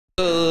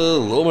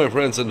Hello my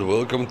friends and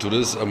welcome to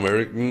this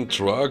American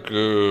truck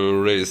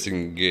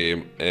racing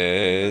game,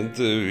 and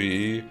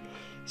we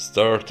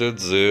started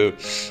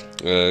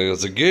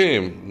the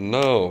game.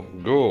 Now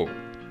go.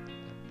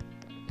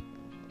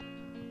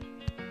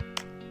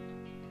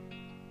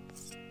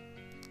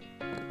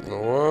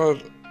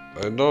 What?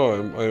 I know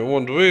I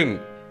won't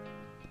win.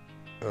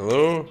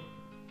 Hello?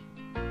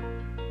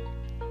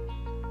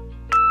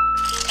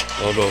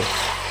 Oh no.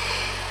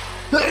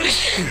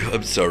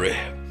 I'm sorry.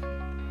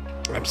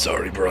 I'm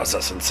sorry,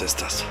 brothers and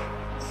sisters.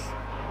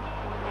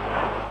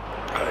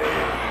 I'm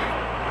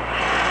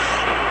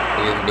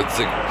a little bit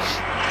sick.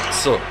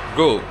 So,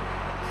 go.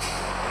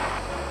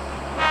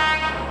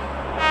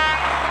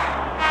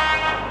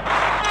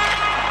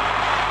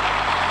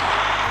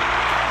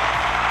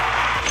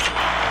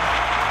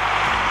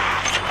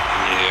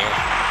 Yeah.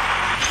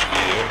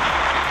 Yeah.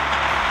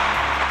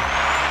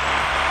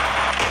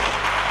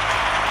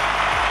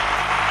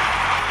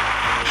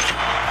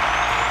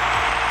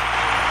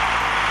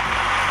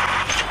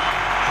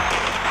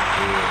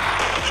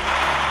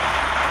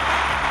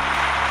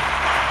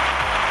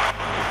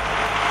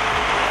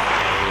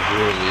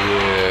 Good,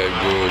 yeah,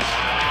 good.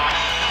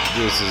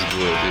 This is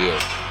good,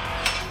 yeah.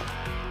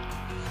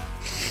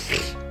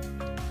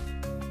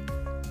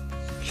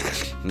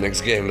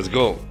 Next game, let's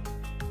go.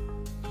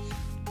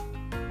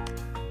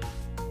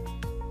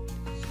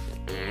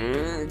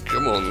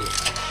 Come on.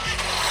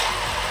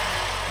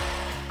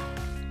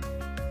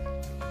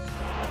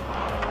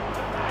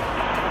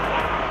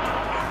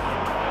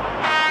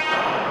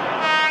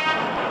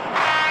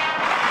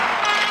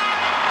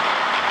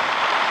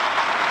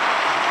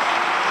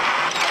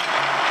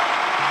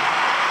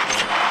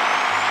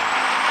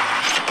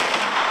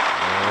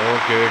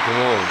 Okay,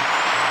 come on.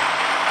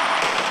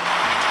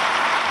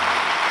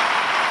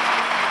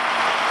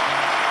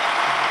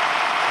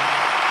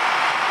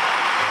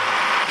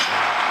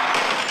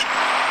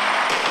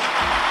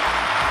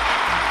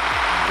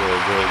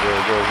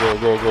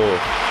 Go.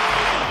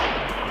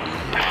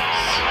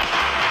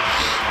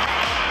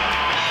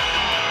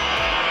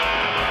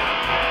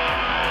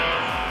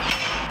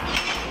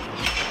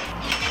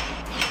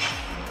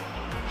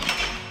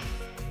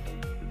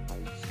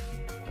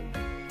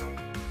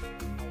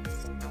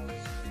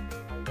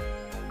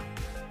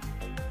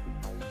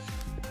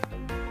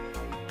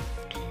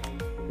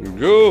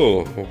 Go.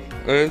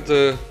 And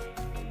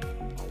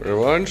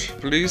revanche,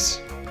 please.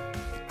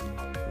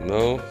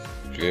 No.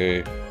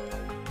 Okay.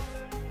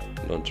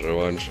 Not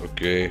revanche.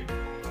 Okay.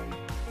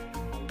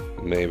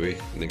 Maybe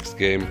next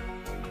game.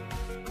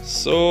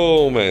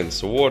 So man,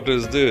 so what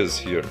is this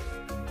here?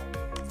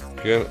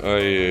 Can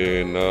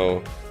I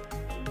now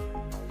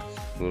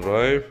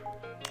drive?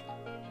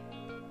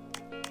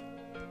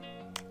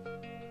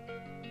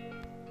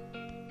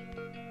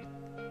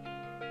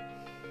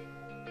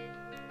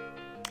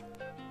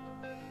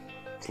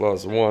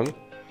 Class 1.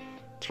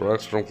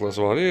 Trucks from class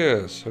 1.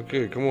 Yes,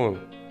 okay, come on.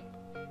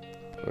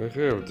 I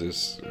have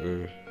this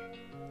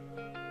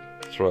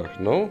truck,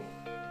 no?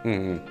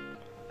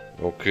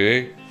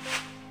 Okay.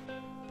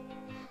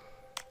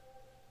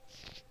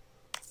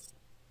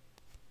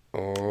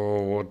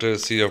 Oh, what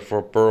is here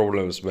for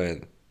problems,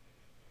 man?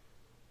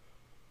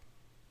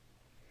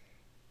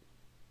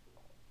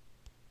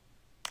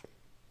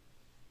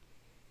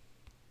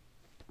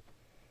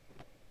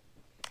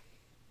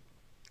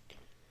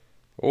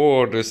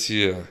 What is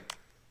here?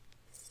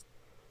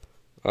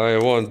 I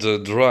want to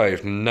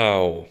drive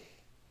now.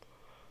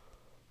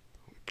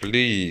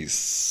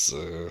 Please.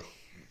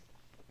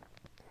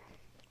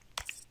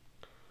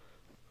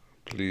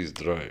 Please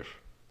drive.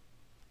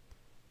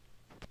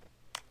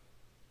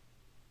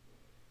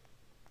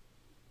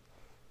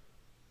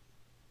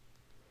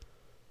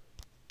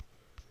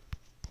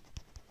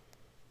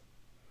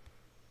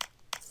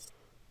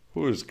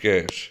 Who is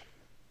Cash?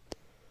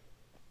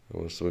 I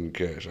must win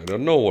Cash. I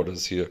don't know what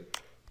is here.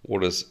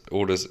 What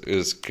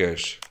is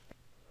Cash?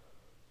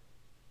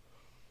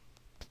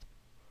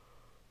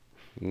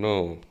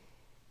 No.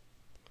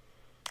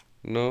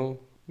 No.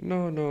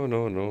 No.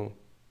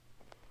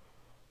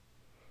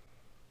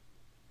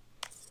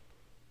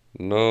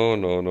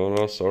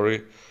 No,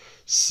 sorry.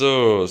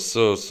 So,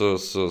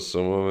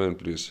 moment,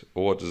 please.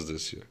 What is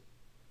this here?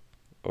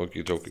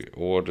 Okay.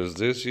 What is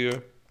this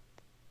here?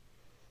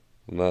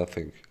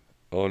 Nothing.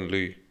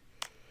 Only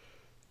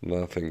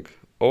nothing.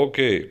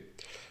 Okay.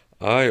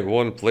 I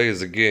won't play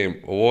the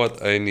game.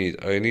 What I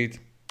need? I need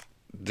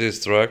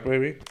this track,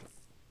 maybe?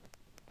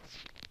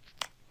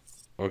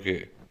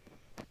 Okay.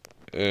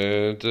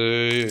 And,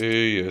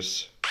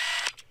 yes.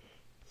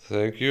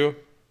 Thank you.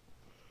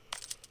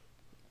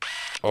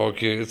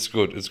 Okay, it's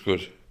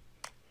good.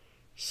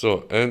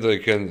 So, and I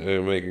can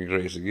make it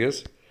crazy,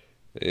 yes?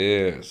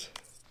 Yes.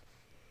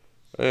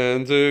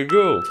 And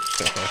go.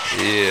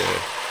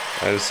 Yeah.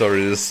 I'm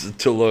sorry, this is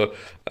too long.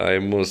 I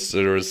must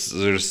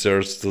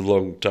research a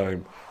long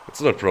time. It's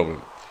not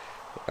problem.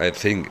 I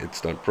think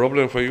it's not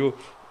problem for you.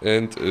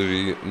 And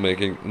we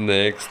making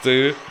next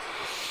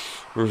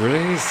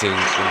racing.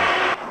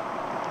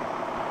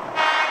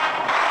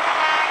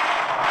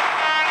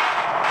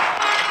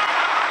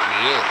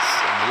 Yes,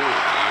 good,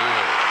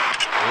 yeah.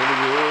 Very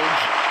good.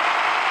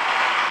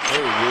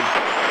 Very good.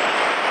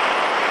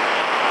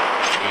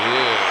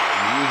 Yeah,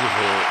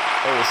 beautiful.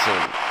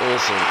 Awesome,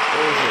 awesome,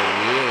 awesome,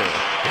 yeah.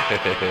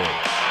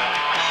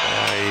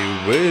 I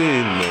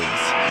win, men.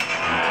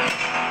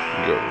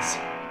 Girls.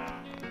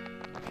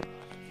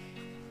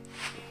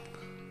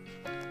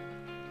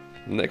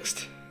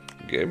 Next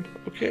game,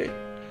 okay.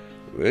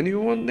 When you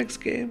want next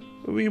game,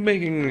 we're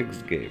making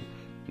next game.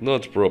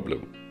 Not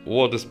problem.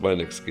 What is my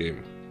next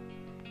game?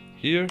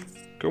 Here?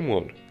 Come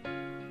on.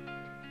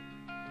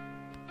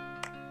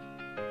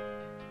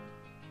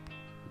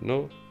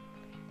 No?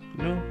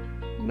 No?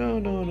 No,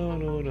 no, no,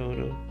 no, no,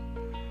 no.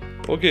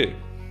 Okay.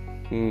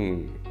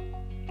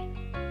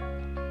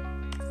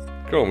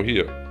 Come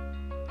here.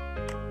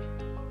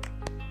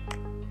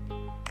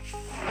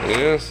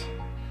 Yes.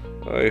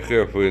 I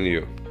have win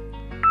you.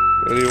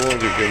 When you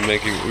want,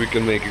 we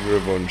can make a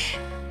revenge.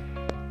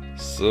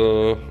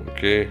 So,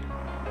 okay.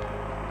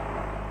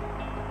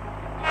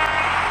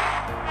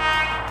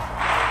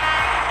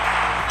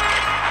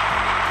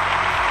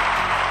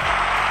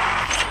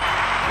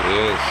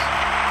 Yes.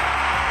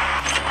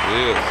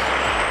 Yes.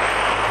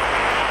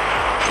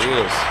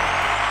 Yes.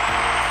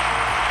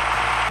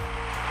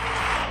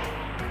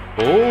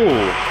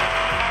 Oh!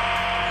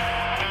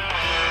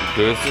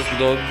 This is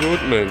not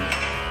good, man.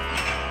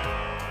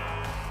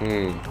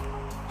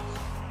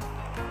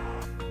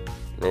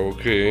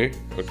 Okay,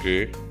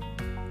 okay.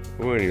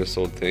 When you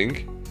so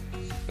think,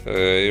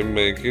 I'm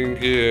making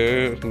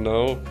here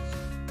now.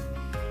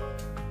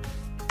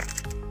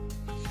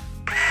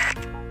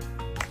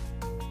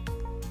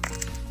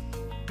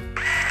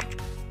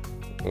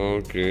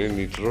 Okay,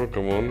 Nitro,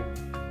 come on.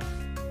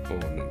 Oh,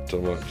 no,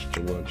 too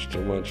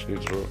much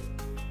Nitro.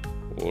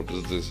 What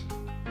is this?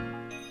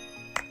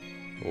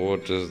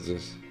 What is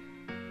this?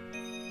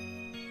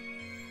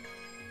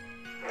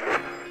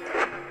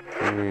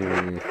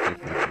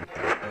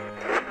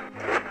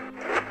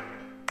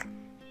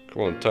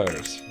 Come on,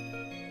 tires.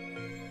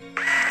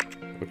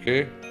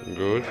 Okay,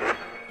 good.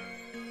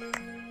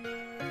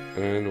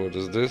 And what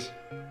is this?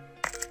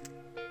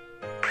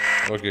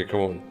 Okay,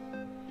 come on.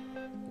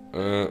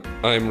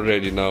 I'm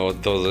ready now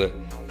to the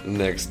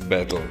next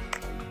battle.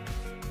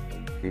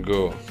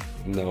 Go.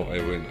 Now I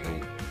win.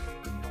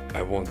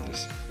 I want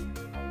this.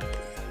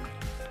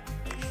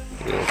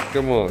 Yes,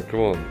 come on, come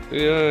on.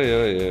 Yeah.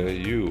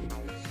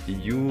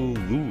 You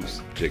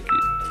lose,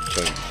 Jackie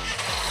Chan.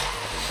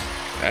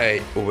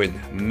 I win.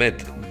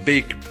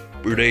 Big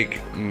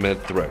break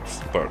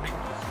Matrax Park.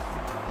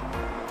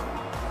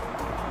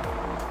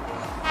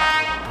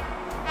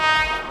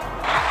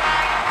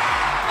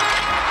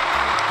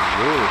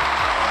 Good.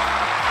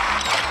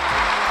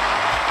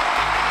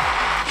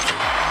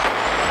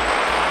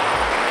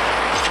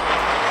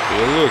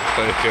 Look, I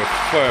have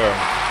fire.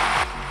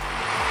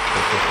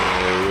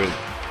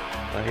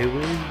 I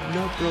win,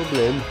 no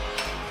problem.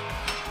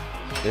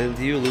 And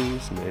you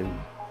lose, man.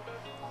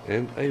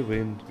 And I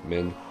win,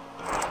 man.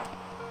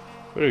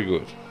 Very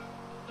good.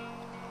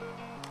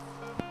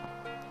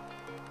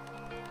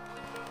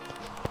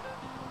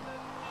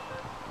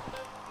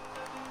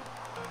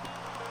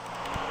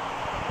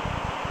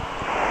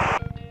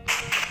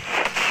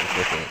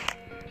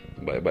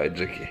 Bye bye,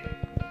 Jackie.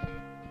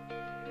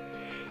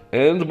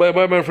 And bye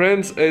bye, my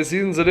friends. I see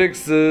you in the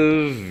next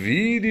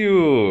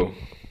video.